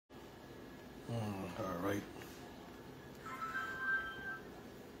All right.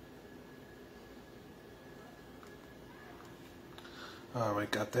 All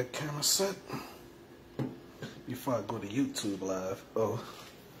right, got that camera set. Before I go to YouTube live.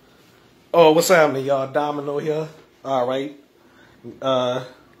 Oh, what's happening, y'all? Domino here. All right.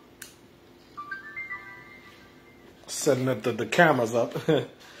 Setting up the cameras up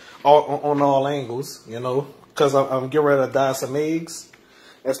on all angles, you know, because I'm getting ready to dye some eggs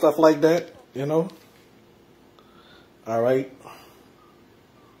and stuff like that, you know. All right.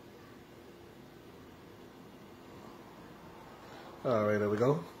 All right, there we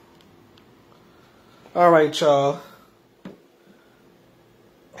go. All right, y'all.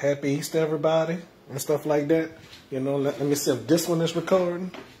 Happy Easter, everybody, and stuff like that. You know, let me see if this one is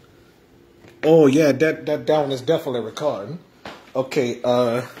recording. Oh yeah, that one is definitely recording. Okay,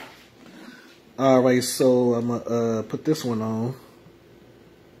 all right, so I'm gonna put this one on.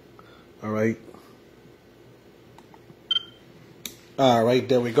 All right. All right,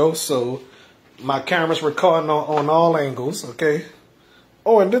 there we go. So my camera's recording on all angles, okay?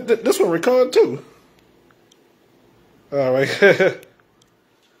 Oh, and this one recorded too. All right.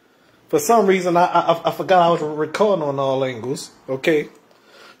 For some reason, I forgot I was recording on all angles. Okay.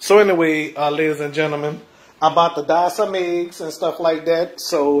 So anyway, ladies and gentlemen, I'm about to dye some eggs and stuff like that.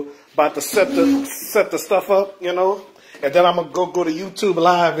 So about to set the stuff up, you know, and then I'm gonna go to YouTube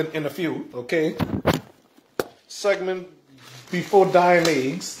live in a few. Okay. Segment before dyeing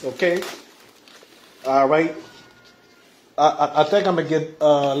eggs. Okay. All right. I think I'm gonna get.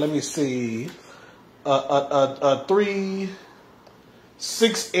 Let me see.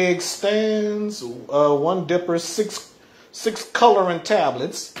 6 egg stands, 1 dipper, 6 coloring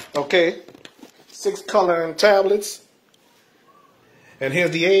tablets, okay? 6 coloring tablets. And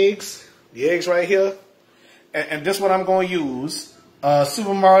here's the eggs right here. And this one I'm going to use,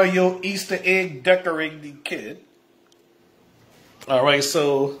 Super Mario Easter Egg Decorating Kit. All right,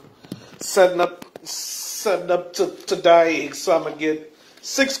 so setting up to dye eggs, so I'm going to get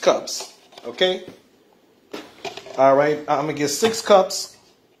 6 cups, okay? All right, I'm gonna get 6 cups.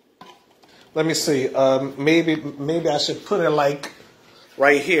 Let me see. Maybe I should put it like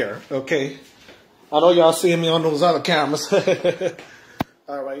right here. Okay. I know y'all seeing me on those other cameras.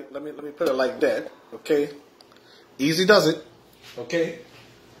 All right, let me put it like that. Okay. Easy does it. Okay.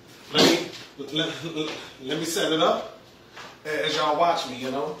 Let me set it up as y'all watch me.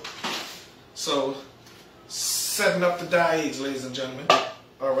 You know. So setting up the dye eggs, ladies and gentlemen.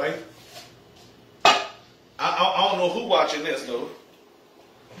 All right. I don't know who watching this though.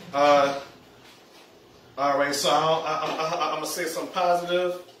 All right, so I'm gonna say something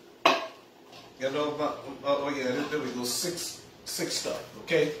positive. You know, oh yeah, there we go. 6 stuff.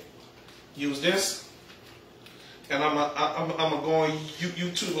 Okay, use this, and I'm gonna go on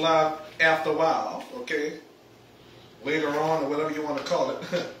YouTube live after a while. Okay, later on or whatever you want to call it.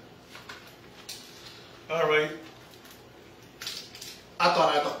 All right. I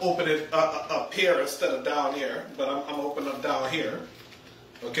thought I had to open it up here instead of down here, but I'm opening up down here.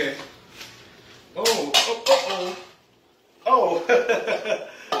 Okay. Oh.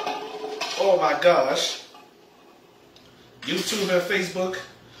 Oh my gosh. YouTube and Facebook.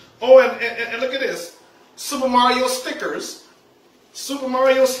 Oh, and look at this. Super Mario stickers. Super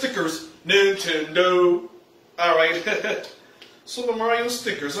Mario stickers. Nintendo. All right. Super Mario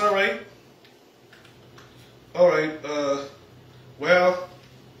stickers. All right. All right. Well,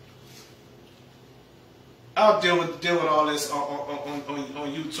 I'll deal with all this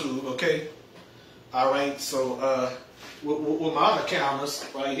on YouTube, okay? All right, so with my other cameras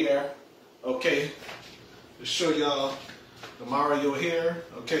right here, okay, to show y'all the Mario here,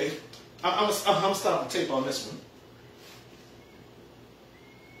 okay. I'm stopping tape on this one.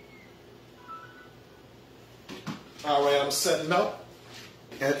 All right, I'm setting up,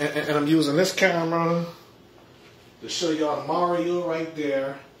 and I'm using this camera to show y'all Mario right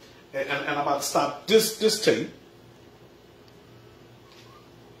there, and I'm about to stop this tape.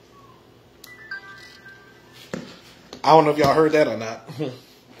 I don't know if y'all heard that or not.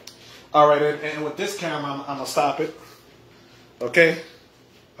 All right, and with this camera, I'm gonna stop it. Okay.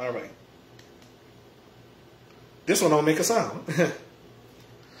 All right. This one don't make a sound.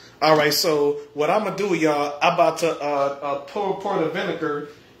 All right. So what I'm gonna do, y'all, I'm about to pour the vinegar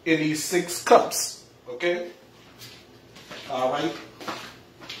in these 6 cups. Okay. All right,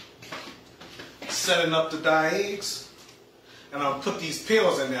 setting up the dye eggs, and I'll put these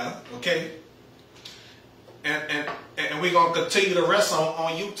pills in there, okay? And we're gonna continue the rest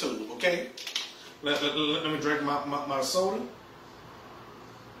on YouTube, okay? Let me drink my soda.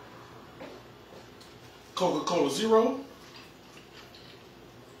 Coca-Cola Zero.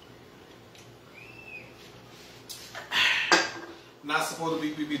 Not supposed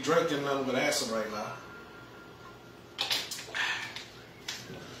to be drinking nothing with acid right now.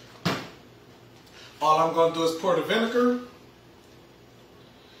 All I'm going to do is pour the vinegar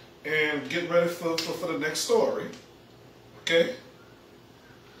and get ready for the next story. Okay?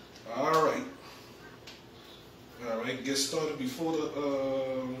 All right. All right, get started before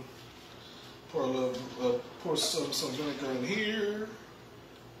the, pour some vinegar in here.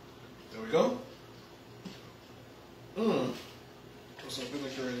 There we go. Pour some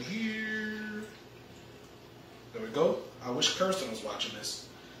vinegar in here. There we go. I wish Kirsten was watching this.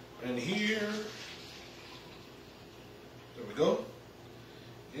 In here. There we go.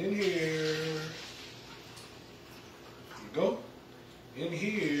 In here. There we go. In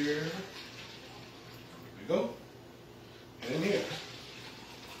here. There we go. And in here.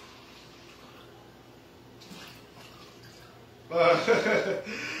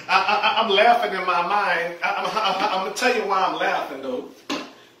 I'm laughing in my mind. I'm going to tell you why I'm laughing, though.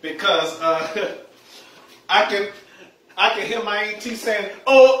 Because I can hear my auntie saying,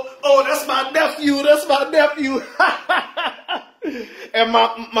 oh, that's my nephew, that's my nephew. And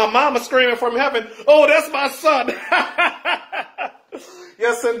my mama screaming from heaven, oh, that's my son.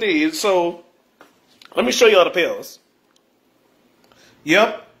 Yes, indeed. So, let me show you all the pills.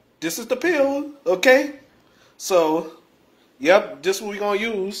 Yep, this is the pill, okay? So, yep, this is what we're going to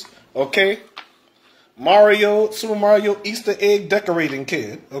use, okay? Super Mario Easter Egg Decorating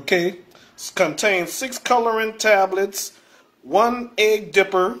Kit, okay? It contains 6 coloring tablets, 1 egg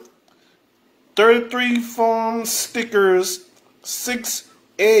dipper, 33 foam stickers, 6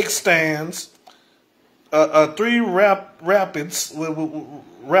 egg stands, 3 rapids,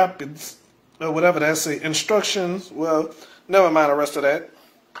 whatever that say, instructions, well, never mind the rest of that.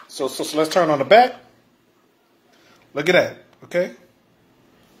 So let's turn on the back. Look at that, okay?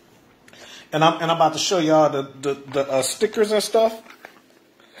 And I'm about to show y'all the stickers and stuff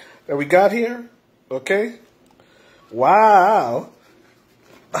that we got here, okay? Wow.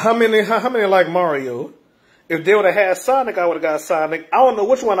 How many like Mario? If they would have had Sonic, I would have got Sonic. I don't know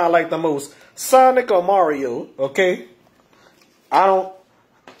which one I like the most, Sonic or Mario, okay? I don't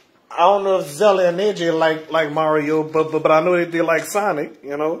know if Zelda and AJ like Mario, but I know they like Sonic,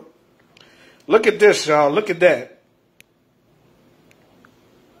 you know? Look at this, y'all. Look at that.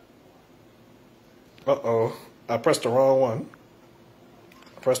 Uh-oh. I pressed the wrong one.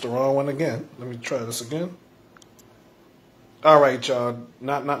 I pressed the wrong one again. Let me try this again. All right, y'all.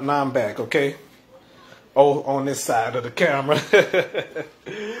 Now I'm back, okay? Oh, on this side of the camera.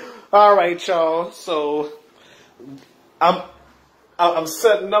 All right, y'all. So I'm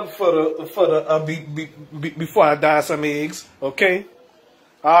setting up for the before I dye some eggs, okay?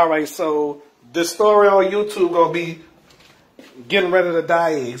 All right, so this story on YouTube gonna be getting ready to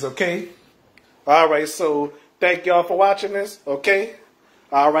dye eggs, okay? All right, so thank y'all for watching this, okay?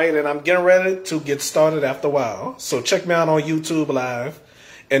 All right, and I'm getting ready to get started after a while. So check me out on YouTube Live,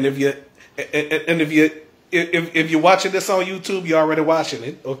 and if you're watching this on YouTube, you're already watching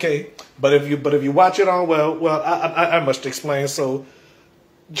it, okay? But if you watch it on I must explain. So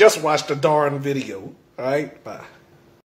just watch the darn video. All right, bye.